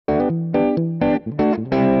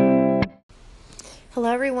Hello,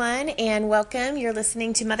 everyone, and welcome. You're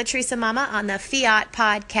listening to Mother Teresa Mama on the Fiat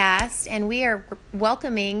Podcast, and we are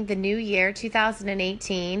welcoming the new year,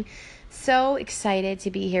 2018. So excited to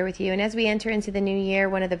be here with you. And as we enter into the new year,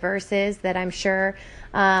 one of the verses that I'm sure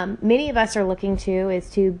many of us are looking to is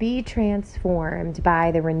to be transformed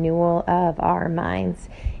by the renewal of our minds.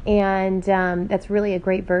 And that's really a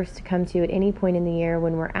great verse to come to at any point in the year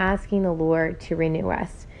when we're asking the Lord to renew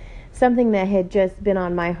us. Something that had just been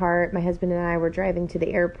on my heart. My husband and I were driving to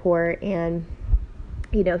the airport, and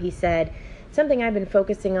he said, something I've been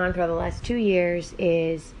focusing on for the last 2 years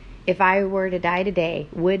is, if I were to die today,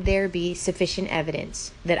 would there be sufficient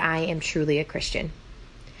evidence that I am truly a Christian?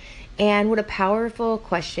 And what a powerful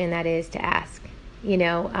question that is to ask.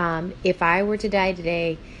 If I were to die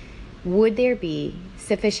today, would there be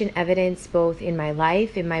sufficient evidence both in my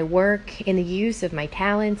life, in my work, in the use of my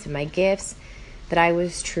talents and my gifts, that I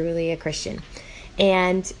was truly a Christian?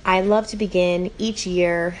 And I love to begin each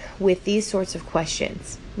year with these sorts of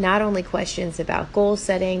questions. Not only questions about goal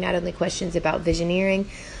setting, not only questions about visioneering,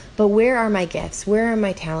 but where are my gifts? Where are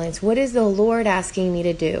my talents? What is the Lord asking me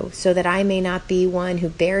to do so that I may not be one who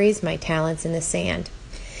buries my talents in the sand?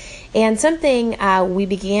 And something we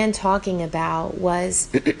began talking about was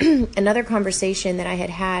another conversation that I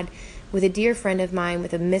had with a dear friend of mine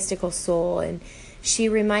with a mystical soul. And she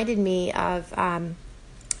reminded me of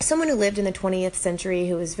someone who lived in the 20th century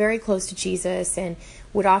who was very close to Jesus and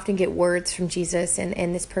would often get words from Jesus.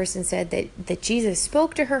 And this person said that Jesus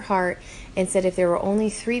spoke to her heart and said, if there were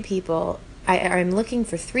only 3 people, I'm looking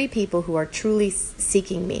for 3 people who are truly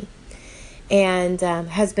seeking me. And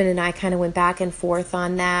husband and I kind of went back and forth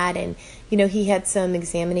on that. And, he had some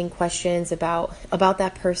examining questions about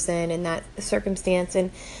that person and that circumstance.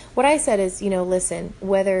 And what I said is, listen,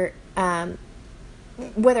 whether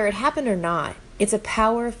it happened or not, it's a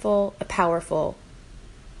powerful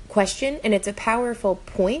question, and it's a powerful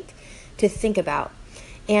point to think about.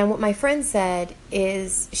 And what my friend said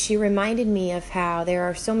is, she reminded me of how there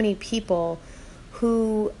are so many people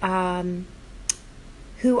who are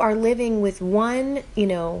living with one,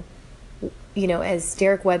 as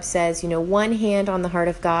Derek Webb says, one hand on the heart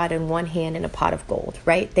of God and one hand in a pot of gold,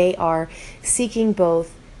 right? They are seeking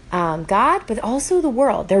both God, but also the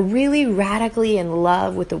world. They're really radically in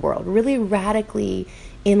love with the world, really radically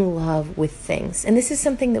in love with things. And this is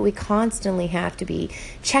something that we constantly have to be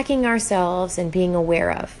checking ourselves and being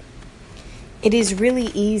aware of. It is really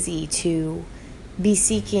easy to be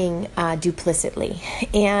seeking duplicitly.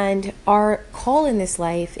 And our call in this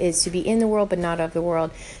life is to be in the world, but not of the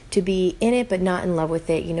world, to be in it, but not in love with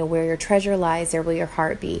it. Where your treasure lies, there will your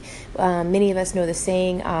heart be. Many of us know the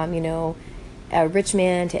saying, a rich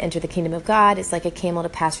man to enter the kingdom of God is like a camel to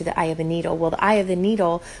pass through the eye of a needle. Well, the eye of the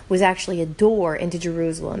needle was actually a door into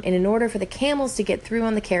Jerusalem. And in order for the camels to get through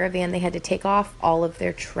on the caravan, they had to take off all of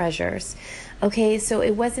their treasures. Okay, so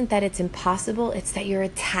it wasn't that it's impossible. It's that your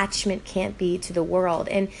attachment can't be to the world.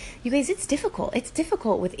 And you guys, it's difficult. It's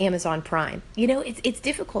difficult with Amazon Prime. It's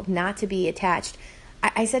difficult not to be attached.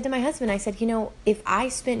 I said to my husband, I said, if I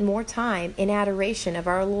spent more time in adoration of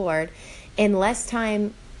our Lord and less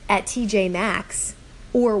time at TJ Maxx,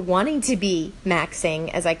 or wanting to be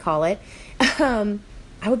maxing, as I call it, I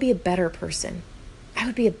would be a better person. I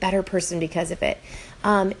would be a better person because of it.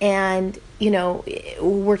 And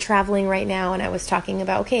we're traveling right now, and I was talking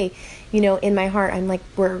about, okay, in my heart, I'm like,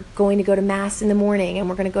 we're going to go to Mass in the morning, and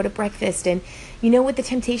we're going to go to breakfast. And what the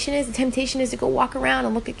temptation is? The temptation is to go walk around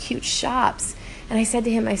and look at cute shops. And I said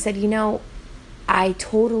to him, I said, I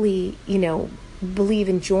totally, believe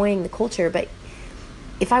enjoying the culture, but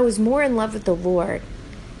if I was more in love with the Lord,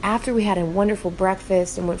 after we had a wonderful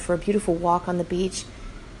breakfast and went for a beautiful walk on the beach,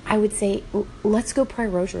 I would say, let's go pray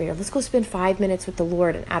rosary, or let's go spend 5 minutes with the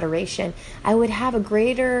Lord in adoration. I would have a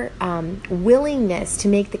greater willingness to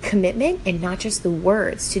make the commitment and not just the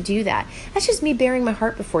words to do that. That's just me bearing my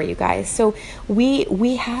heart before you guys. So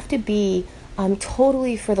we have to be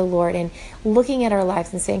totally for the Lord and looking at our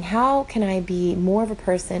lives and saying, how can I be more of a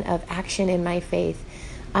person of action in my faith?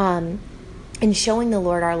 And showing the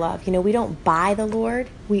Lord our love. We don't buy the Lord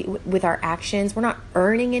with our actions. We're not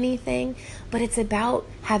earning anything, but it's about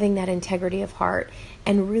having that integrity of heart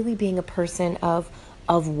and really being a person of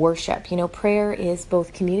worship. Prayer is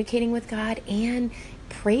both communicating with God and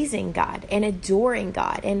praising God and adoring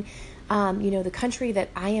God. And, the country that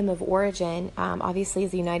I am of origin, obviously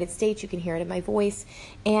is the United States. You can hear it in my voice.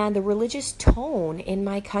 And the religious tone in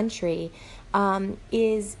my country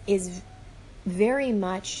is very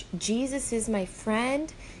much, Jesus is my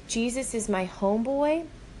friend, Jesus is my homeboy,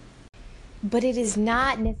 but it is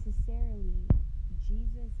not necessarily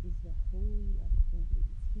Jesus is the Holy of Holies.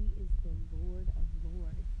 He is the Lord of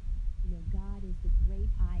Lords. God is the great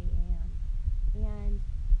I am. And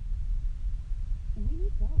we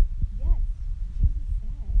need both. Yes, Jesus said,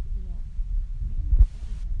 I am the Son,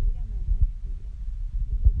 I lay down my life for you.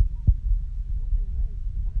 And he welcomes us with open arms,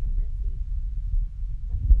 divine mercy.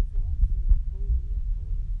 But he is also holy of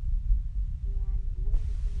holies. And one of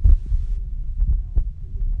the things I was saying is,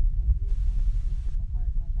 when my dear friend with the physical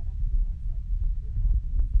heart brought that up to me, I said, how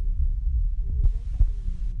easy is it when you wake up in the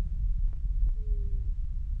morning to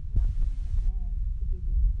not get out of bed to give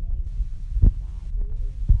your day over to God, to lay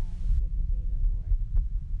in bed and give your day to the Lord.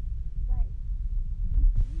 But we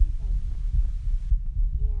please our God,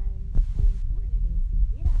 and how important it is to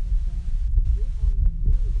get out of bed, to get on your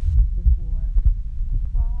knees before a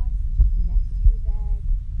cross, just next to your bed,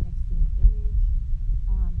 next to an image.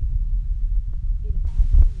 It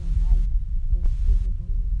alters your life both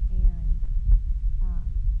physically and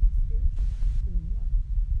spiritually to the Lord.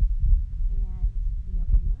 And, at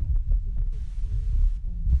night, to do the same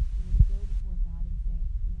thing, to go before God and say,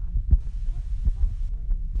 I've fallen short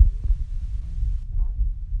in these ways. I'm sorry.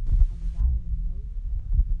 I desire to know you more,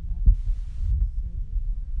 to love you more, to serve you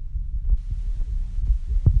more, transform me by your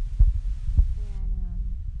Spirit. And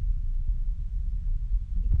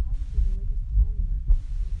because of the religious tone in our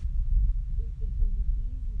country, it can be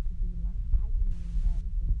easy to be like, I can lay in bed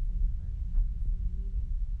and say the same prayer and have the same meaning.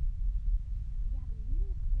 Yeah, but we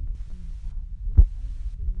don't pray to change God. We pray to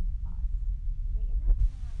change us. Okay? And that's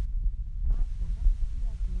not my quote. That's a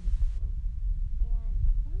C.S. Lewis quote. And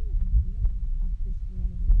from the beginning of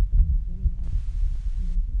Christianity and from the beginning of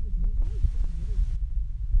Judaism, there's always been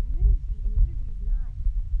liturgy. And liturgy is not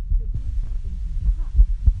to prove something to God,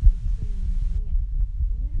 to change man.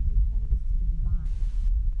 Liturgy calls us to the divine.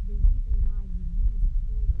 The reason why we use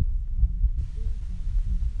candles and incense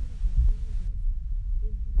and beautiful images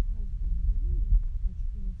is because we are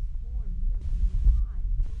transformed. We are drawn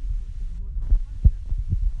closer to the Lord. Our hearts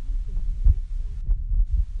are open, ripped open.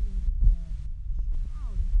 The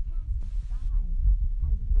shroud is cast aside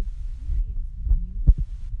as we experience beauty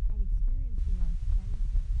and experience through our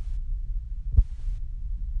senses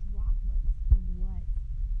droplets of what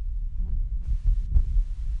heaven is.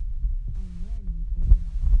 And then we open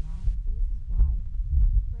up our lives. And this is why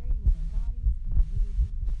praying with our bodies and our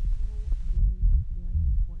liturgy is so very, very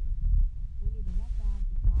important. We need to let God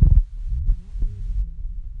be God and let me be human,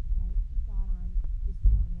 right? Keep God on his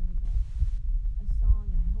throne. There was a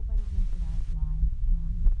song, and I hope I don't mess it up live,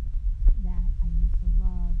 that I used to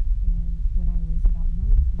love and when I was about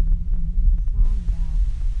 19, and it was a song about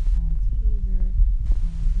a teenager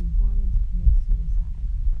who wanted to commit suicide.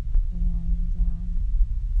 And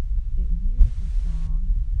a beautiful song,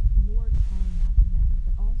 Lord calling out to them,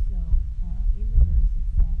 but also in the verse it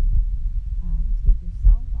said, take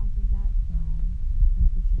yourself off of that throne and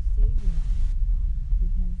put your Savior on that throne,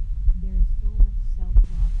 because there is so much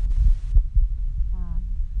self-love out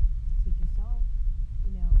there. Take yourself,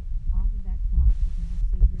 off of that cross, because the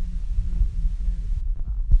Savior has already endured that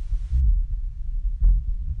cross.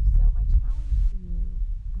 So my challenge to you is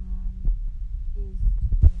two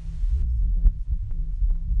things. First, to go to the scriptures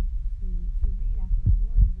and to read after our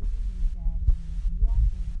Lord is risen from the dead and he was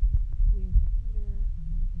walking with Peter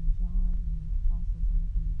and John and the apostles on the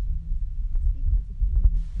beach, and he's speaking to Peter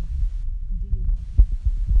and he says, do you love me?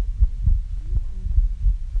 And just chew over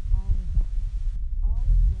all of that, all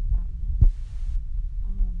of what that was.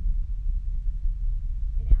 And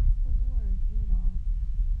ask the Lord in it all,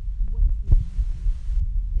 what is he doing to you?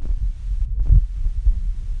 What is he doing to you?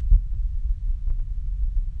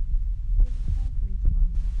 He has a call for each of our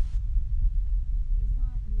lives. He's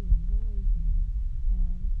not new, he's always there.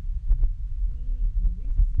 And he will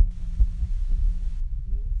reach his hand down and rescue you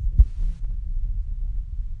in any state, in any circumstance of life.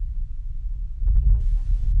 And my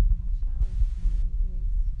second challenge to you is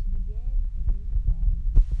to begin and end your day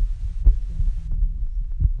for 30 days on your knees.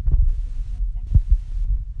 It could be 10 seconds,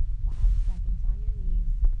 5 seconds on your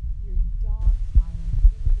knees. You're dog tired,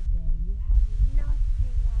 end of the day. You have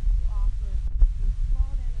nothing left to offer. You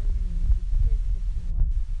fall down on your knees. You kiss the floor.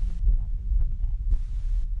 You get up and get in bed.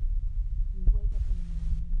 You wake up in the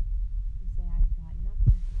morning. You say, I've got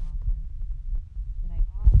nothing to offer, but I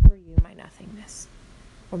offer you my nothingness.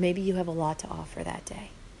 Or maybe you have a lot to offer that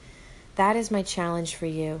day. That is my challenge for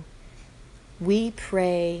you. We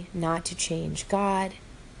pray not to change God,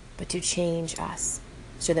 but to change us,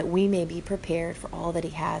 so that we may be prepared for all that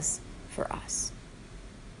he has for us.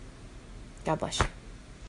 God bless you.